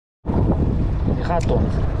gat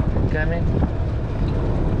ons. Cammy.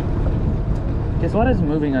 Guess what is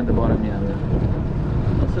moving at the bottom here?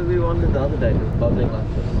 That's what we wanted the other day, it was bubbling like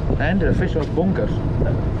this. And the fish was bonkers.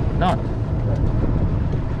 Not.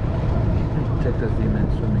 Check this demon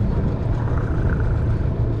swimming through.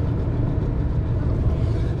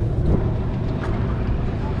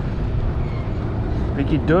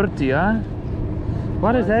 Bietjie dirty, huh?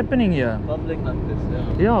 What is happening here? Bubbling like this,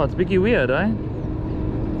 yeah. Yeah, it's bietjie weird, eh?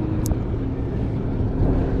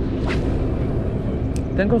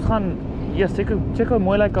 Dink ons gaan check hoe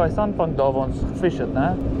mooi lyk daai sandbank daar waar ons gefish het,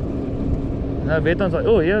 né? Nou weet ons,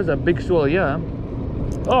 oh, here's a big swell here.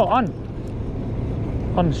 Oh,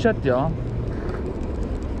 on shit, ja.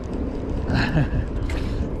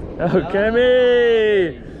 Oh, Cammy!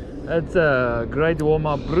 That's a great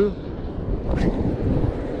warm-up, bro.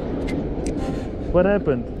 What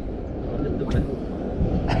happened? I hit the metal.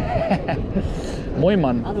 Mooi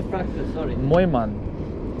man. Out of practice, sorry. Mooi man.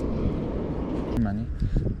 Money.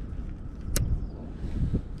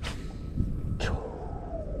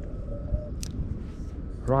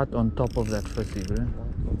 Right on top of that fissy, bro.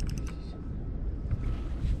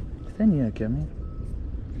 Stand here, Cammy.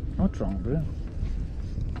 Not wrong, bro.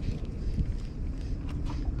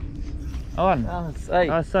 On.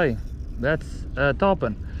 I say. That's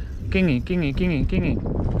tarpon. Kingy.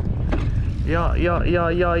 Ja.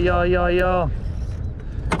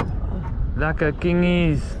 Lekker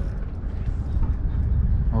kingies.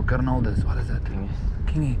 Oh, Carnaldus, what is that?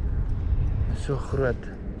 Kingy. It's so groot.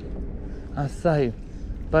 I say.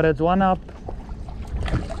 But it's one up.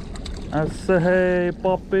 I say, hey,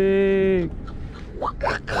 Poppy.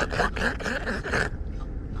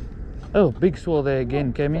 Oh, big swell there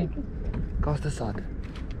again, Cammy. Cast aside.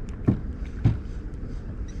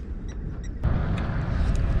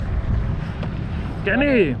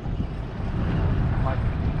 Cammy!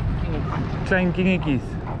 Klein kingetjies.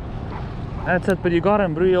 That's it, but you got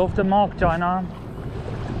him, bro. You're off the mark, China.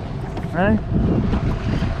 Hey?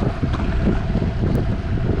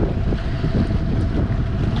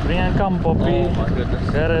 Bring and come, Poppy. Oh my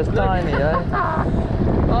goodness. That is tiny, eh?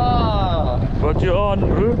 Ah! What you on,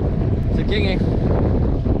 bro? It's a kingy.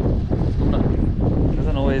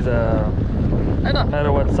 Doesn't always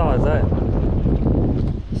matter what size, eh?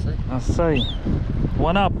 I say.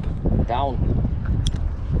 One up. Down.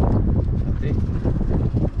 Okay.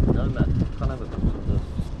 No man, can't have a picture of this.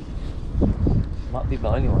 Might be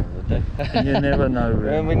my only one of the day. You never know,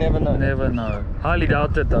 bro. Yeah, we never know. Never know. Highly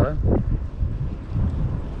doubt it, though.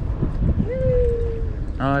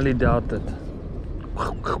 Highly doubt it.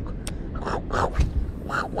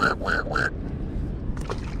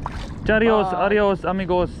 Charios, adios,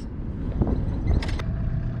 amigos.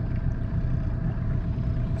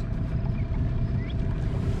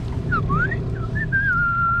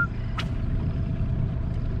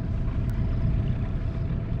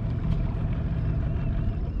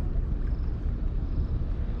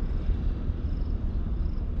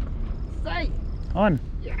 On.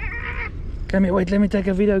 Yeah. Come here, wait, let me take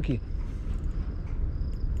a video key.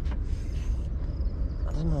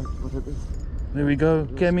 I don't know what it is. There we go.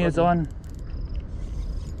 Cammy is on.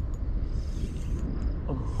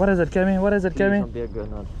 Oh. What is it, Cammy? What is it, Cammy?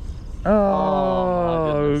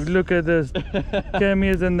 Oh, look at this. Cammy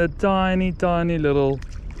is in the tiny little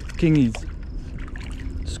kingies.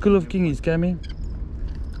 School of kingies, Cammy.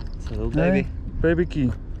 It's a little baby. Hey, baby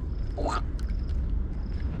key.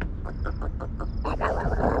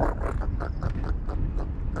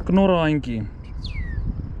 Knorraantjie.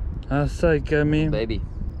 I say, Cammy. Baby.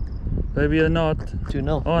 Baby or not.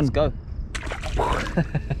 2-0. On. Let's go.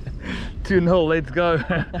 2-0, let's go.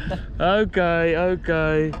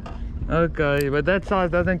 Okay. But that size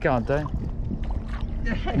doesn't count, eh?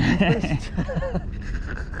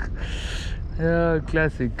 Yeah,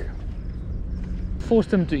 classic.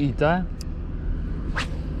 Forced him to eat, eh? You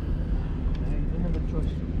didn't have a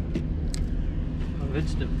choice.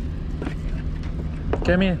 Convinced him.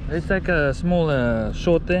 Cammy, let's take a small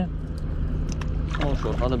short there. Small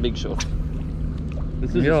short, not a big short.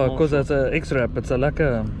 This is Yeah, because that's an X-wrap. It's a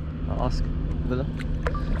lekker. I'll ask Willem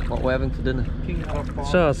what we're having for dinner.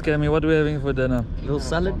 Show us, Cammy, what we're having for dinner. Little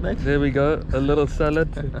salad, mate. There we go, a little salad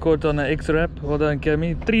caught on an X-wrap. Well done,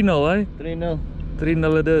 Cammy. 3-0, eh? 3-0.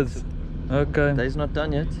 3-0 it is. Okay. Day's not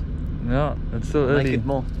done yet. Yeah, it's still early. Make it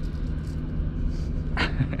more.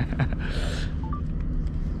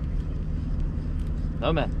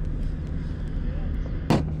 No man.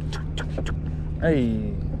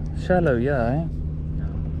 Hey, shallow, yeah, eh?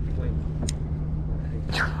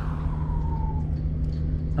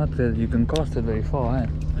 Not that you can cast it very far, eh?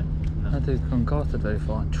 Not that you can cast it very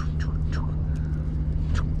far.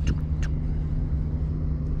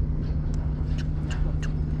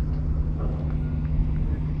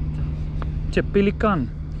 Tje, pelikan.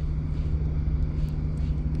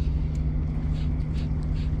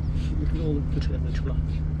 Look at all the fish in the truck.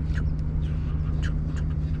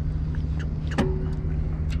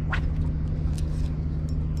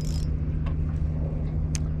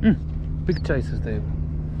 Big chases there.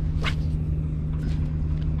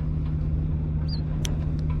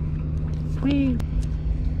 Whee!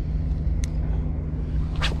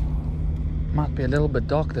 Might be a little bit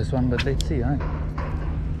dark this one, but let's see, eh?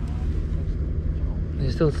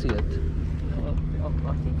 You still see it.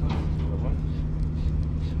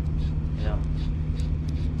 Yeah.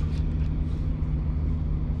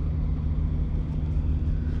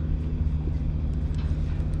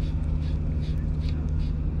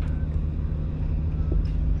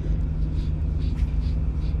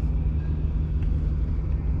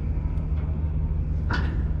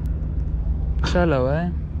 Shallow, eh?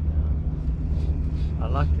 I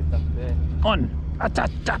like it up there. On!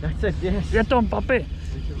 Acha-cha! That's it, yes. Get on, papi!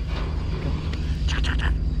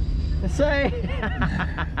 Say!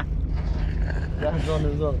 That's on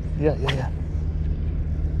as well. Yeah.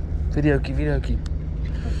 Videokie.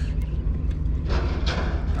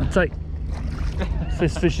 I'd say.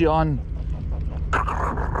 Fishy on.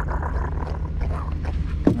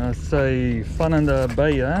 I'd say fun in the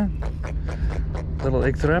bay, eh? Little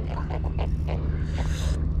X-wrap.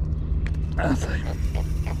 I'd say.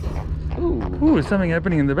 Ooh, something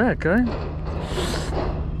happening in the back, eh?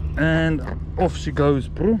 And off she goes,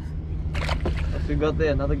 bro. What's we got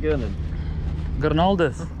there? Another gurnard.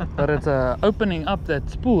 Gernaldus, but it's opening up that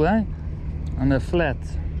spool, eh? On the flat.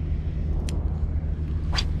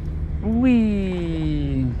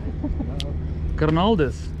 Wee.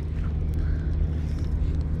 Gernaldus.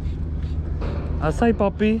 I say,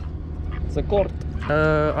 Poppy. It's a kort.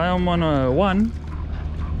 I am on a 1.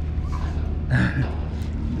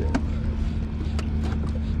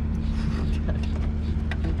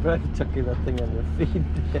 Right, chucking that thing on your feet.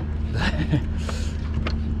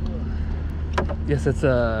 Yes, it's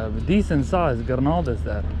a decent size Gernaldus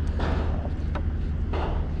there.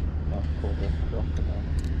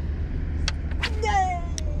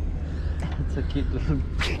 It's a cute little.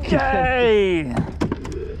 Yay!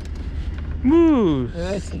 Move!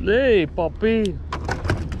 Slay, Poppy!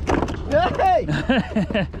 Hey!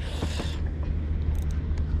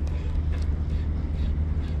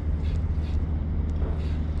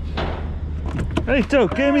 Hey, Toe,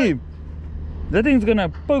 come here! That thing's gonna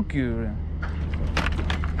poke you.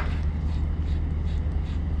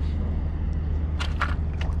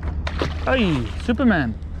 Hey,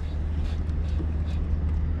 Superman!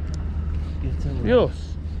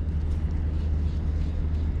 Yes!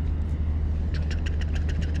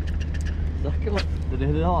 Did it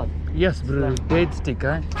hit it hard? Yes, bro. Dead stick,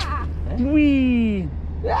 eh? Wee!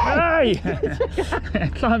 Hey!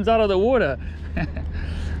 It climbs out of the water.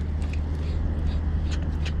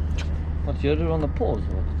 What, you had it on the paws?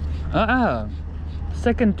 Or?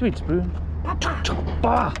 Second twitch, bro.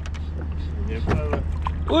 Bah!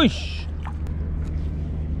 Oosh!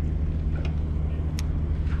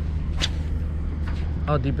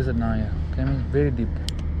 How deep is it now? Yeah, okay, very deep.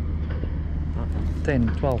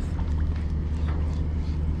 10, 12.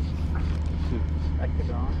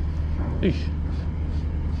 Ish.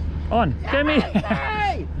 On, Kemi!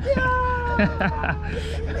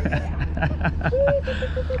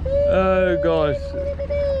 Oh gosh,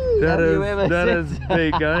 that is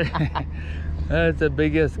big, eh? That's the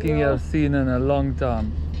biggest king I've seen in a long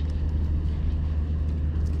time.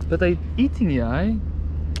 But they're eating you, eh?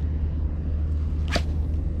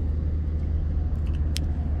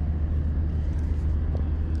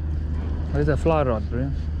 Where's the fly rod,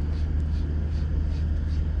 bro?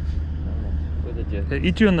 They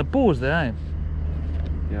eat you on the paws there, eh?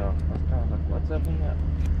 Yeah, I was kind of like, what's happening here?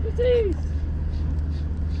 Disease!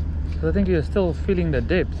 So I think you're still feeling the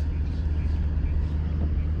depth.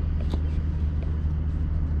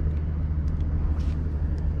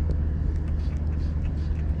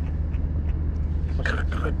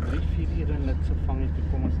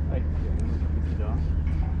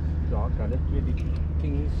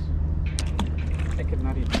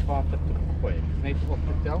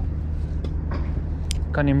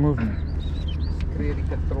 Can you move me?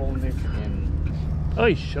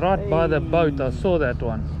 Oish, right by the boat, I saw that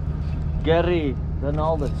one. Gary,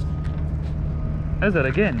 Ronaldus. Is it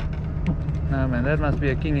again? No man, that must be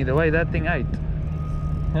a king either way, that thing ate.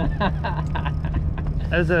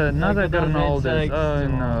 There's another Gernaldus, oh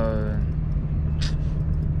no.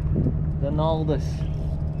 Ronaldus.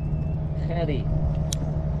 Gary.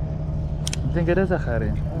 I think it is a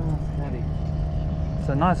Gary. Oh, Gary. It's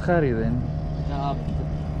a nice Gary then. Ja,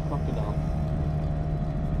 crocodile.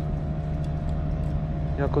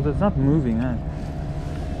 Yeah, because it's not moving, eh?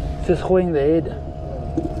 It's just going the head.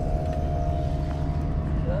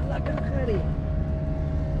 Lekker gerrie.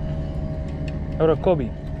 Or a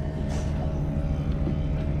cobby.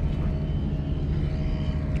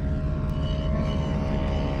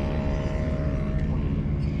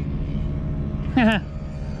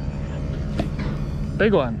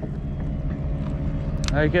 Big one.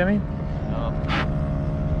 Are you get me? Ja.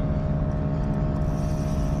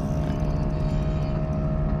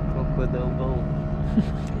 Crocodile bowl.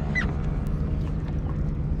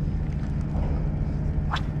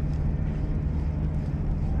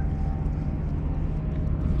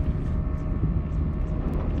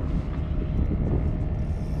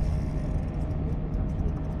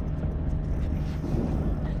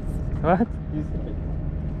 What?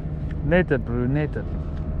 Netted, bro, netted.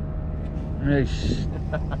 Eish.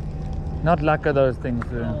 Not lekker those things,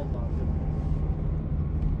 bro.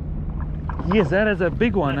 Yes, that is a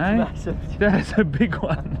big one, eh? Massive. That is a big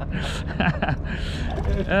one.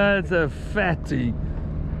 That's a fatty.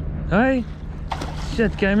 Hey?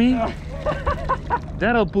 Shit, Cammy.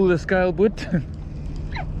 That'll pull the scale, but.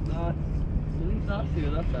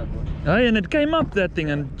 Hey, and it came up that thing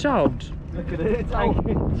and chowed. Look at it, it's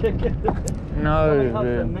angry chicken. No,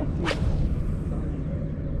 bro.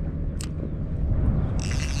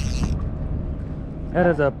 That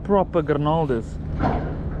is a proper Grinaldus.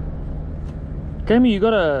 Cammy, you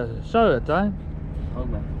gotta show it, eh? Oh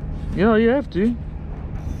man. Yeah, you have to.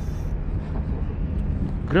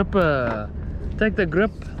 Grip, take the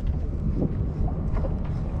grip.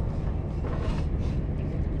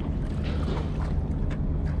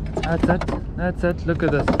 That's it, that's it. Look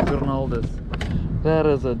at this Grinaldus. That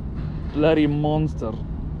is a bloody monster.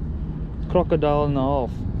 Crocodile and a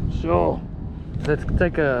half. Sure. Let's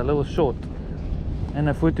take a little shot and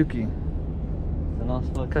a photo key. The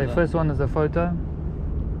last photo. Okay, first one is a photo.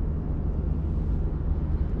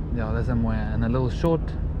 Yeah, that's a mooi. And a little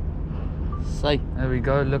short. Say. There we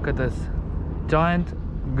go, look at this. Giant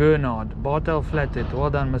Gurnard, Bartail flathead. Well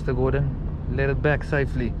done, Mr. Gordon. Let it back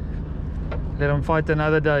safely. Let him fight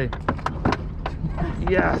another day.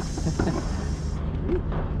 Yes!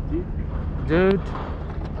 Dude,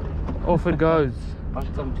 off it goes.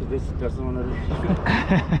 I've come to visit us on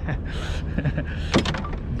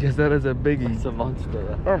Guess that is a biggie. It's a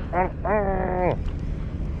monster.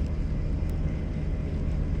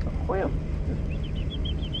 Well.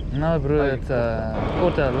 No, bro, it's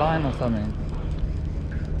caught a line or something.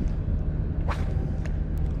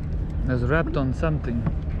 It's wrapped on something.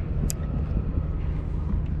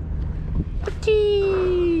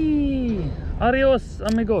 Adios,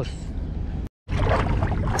 amigos.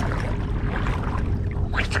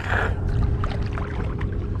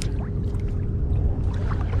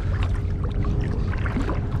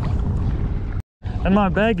 And my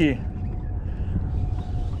baggie.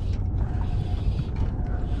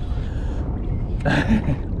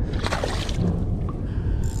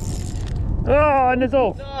 Oh, and it's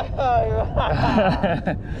off.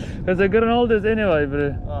 It's a good oldest anyway,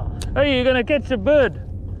 bro. Oh. Hey, you're gonna catch a bird.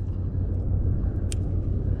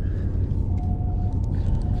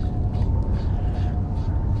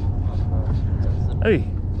 Hey.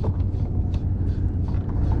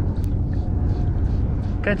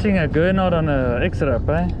 Catching a gurnard on a X-Rap,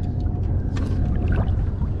 eh?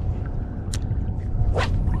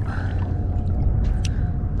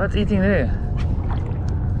 What's eating there?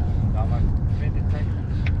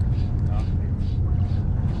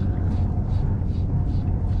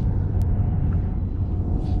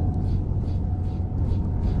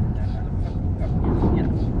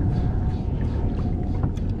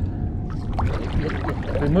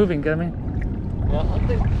 We're moving, Cammy. Yeah, I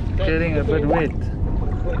think Getting a bit wet.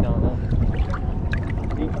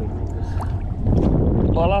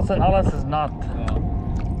 Alles and alles is not.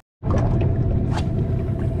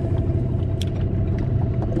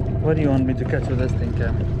 What do you want me to catch with this thing,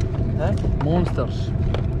 Cam? Huh? Monsters.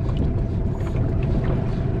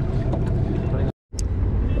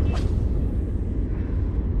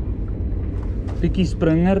 Bietjie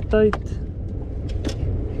springer tyd.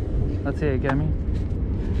 Wat sê jy, Cammy?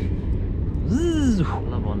 Zzz.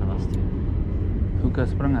 Love one of us too. Hoeke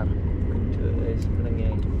springer.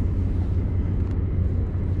 Springing.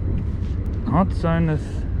 Hot zone is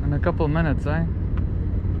in a couple of minutes, eh?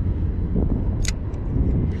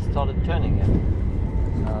 Started turning it.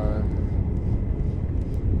 No.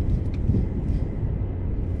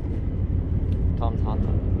 Time's hot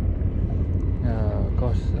though. Yeah,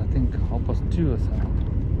 gosh, I think 2:30 or so.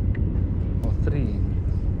 Or 3.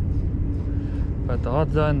 But the hot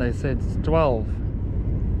zone, they said it's 12.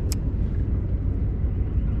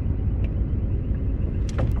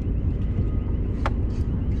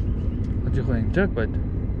 What you going? Jerkbait?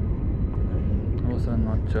 Also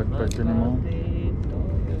not jerkbait anymore.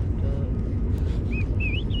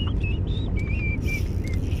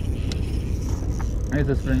 Here's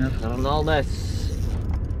the springer. Ronaldus.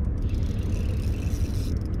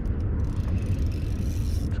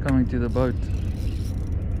 It's coming to the boat.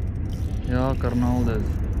 Ja, Ronaldus.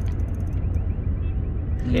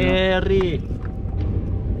 Harry.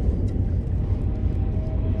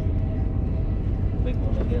 Big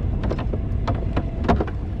one again.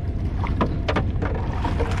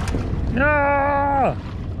 Ja!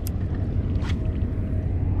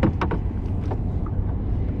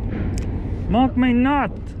 Maak my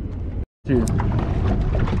nat! Dude.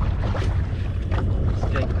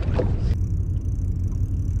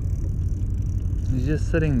 He's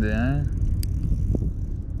just sitting there, eh?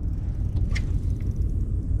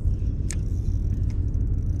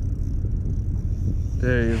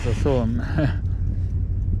 There he is, I saw him.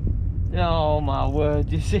 Oh my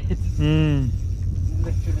word, you see it?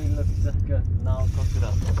 Literally looks like a Nile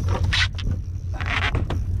crocodile.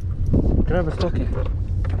 Grab a stockie.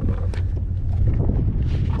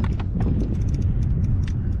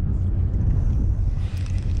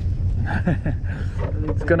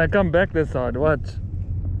 It's gonna come back this side, watch.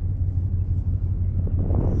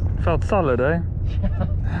 Felt solid, eh?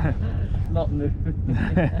 Not moving.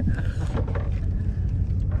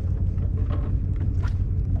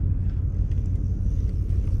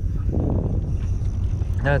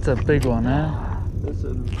 That's a big one, eh? That's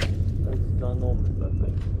ginormous, that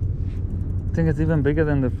thing. I think it's even bigger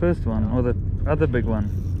than the first one, or the other big one.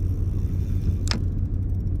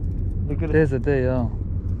 Look at it. There's it there, yeah.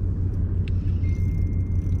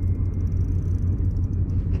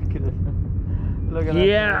 Look at it.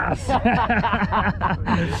 Yes!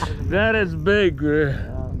 That is big, bro.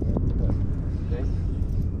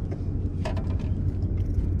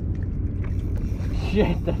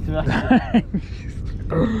 Shit, that's massive.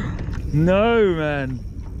 No, man.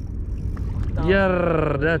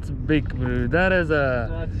 Yeah, that's big, bro. That is a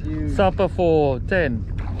That's huge. supper for 10.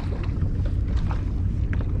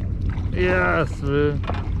 Yes, bro.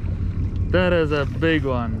 That is a big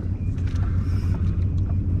one.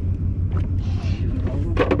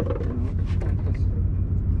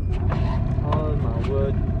 Oh my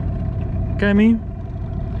word. Cammy.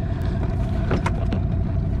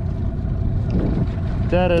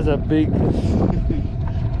 That is a big.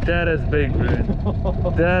 That is big,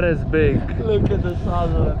 bro. That is big. Look at the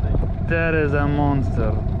size of that thing. That is a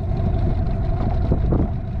monster.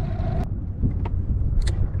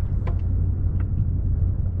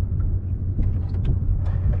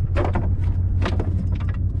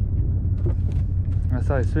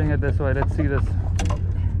 So swing it this way. Let's see this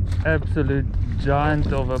absolute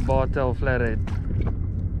giant of a bartail flathead.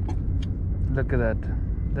 Look at that.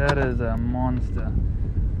 That is a monster.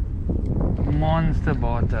 Monster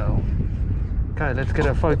bartail. Okay, let's get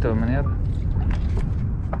a photo, meneer.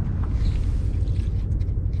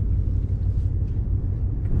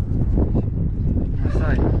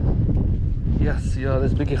 Sy. Yes, ja,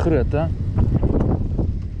 dis bietjie groot, hè?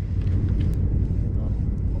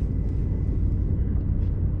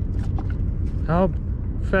 How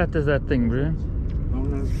fat is that thing, bro?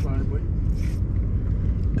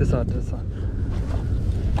 This side, this side.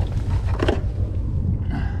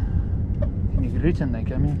 Can you reach in there,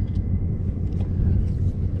 can you?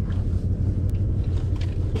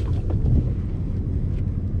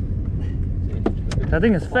 That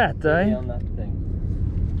thing is fat, eh? On that thing.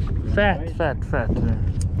 Fat, fat, fat.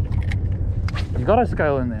 You got a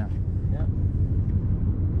scale in there. Yeah.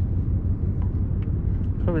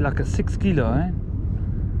 Probably like a 6 kilo, eh?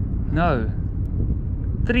 No,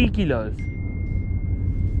 3 kilos.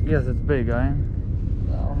 Yes, it's big, eh?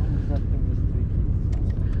 Well, that thing was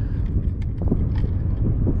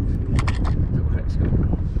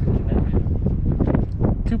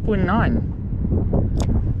 2.9.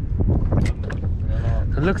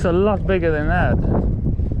 It looks a lot bigger than that.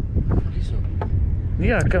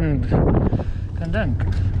 Yeah, can dink.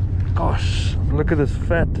 Gosh, look at this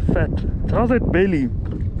fat. How's that belly?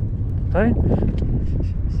 Hey?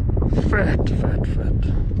 Fat.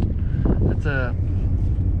 It's a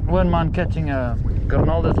one man catching a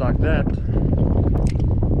Granaldus like that.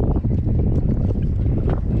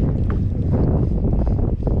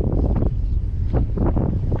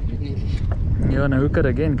 You're gonna hook it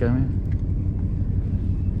again, Cammy.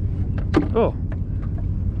 Oh,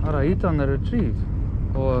 I hit on the retrieve.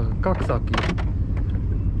 Or a cocksaki.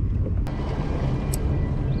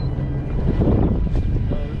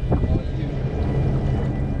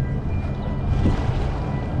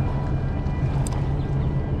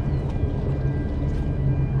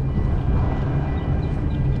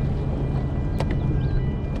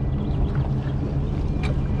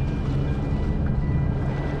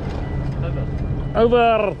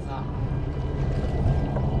 Over.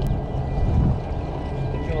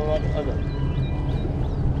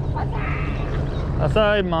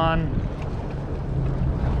 Aside, man.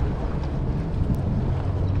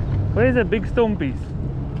 Where's the big stone piece?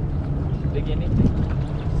 Big anything?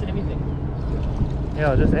 Just anything.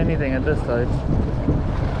 Yeah, just anything at this side.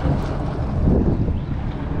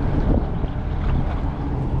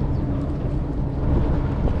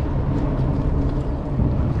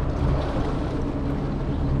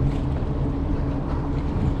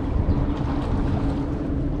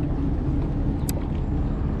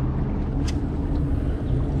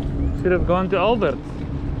 Should have gone to Albert.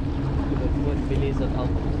 What Billy's at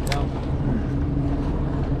Albert?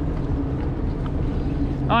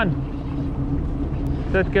 On.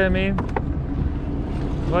 Sit, Kemi.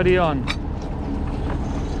 What are you on?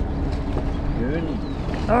 Journey.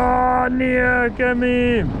 Oh, near,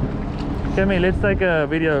 Kemi. Kemi, let's take a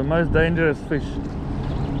video. Most dangerous fish.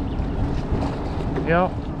 Yeah,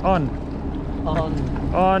 on.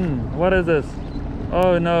 On. What is this?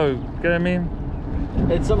 Oh no, Kemi.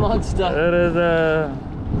 It's a monster. It is a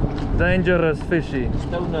dangerous fishy.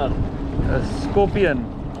 Stoner. A scorpion.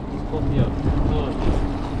 Scorpio. Oh.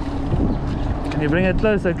 Can you bring it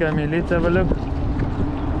closer, Kemi? Let's have a look.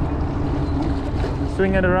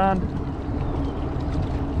 Swing it around.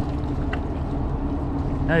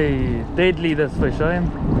 Hey, deadly this fish, eh?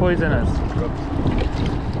 Poisonous.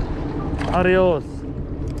 Adios.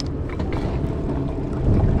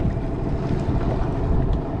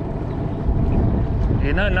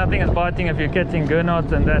 You know nothing is biting if you're catching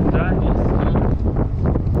gurnards and that, right?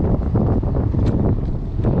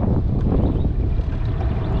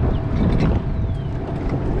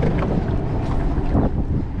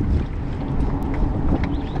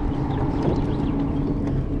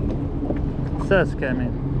 Sus, Kemi.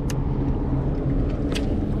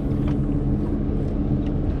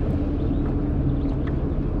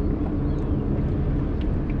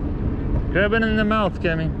 Grab it in the mouth,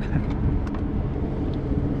 Kemi.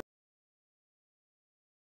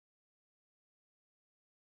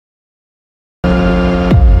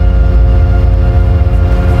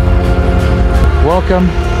 Welcome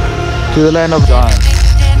to the land of giants.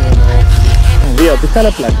 Yeah, the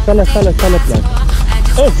color plug.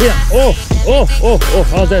 Oh, yeah. Oh,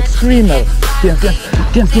 how's that screamer?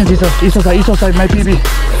 He's outside, my baby.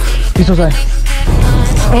 He's outside.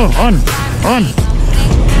 Oh, on.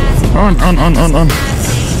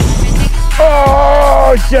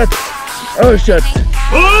 Oh, shit.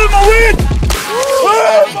 Oh, my wind.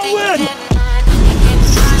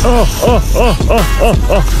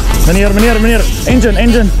 Oh. Meneer.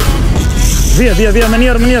 Engine. Via,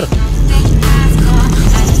 meneer.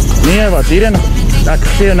 Nee, wat? Hierin. Ek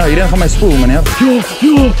sê nou, hierin gaan my spoel, meneer.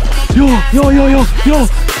 Yo.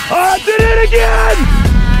 Ah, did it again!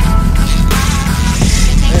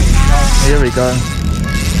 Here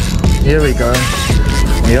we go.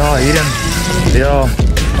 Ja, hierin. Ja.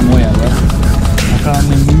 Mooi, hè? Ek gaan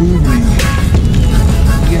moving.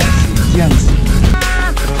 Yes.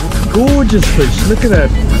 Gorgeous fish, look at that.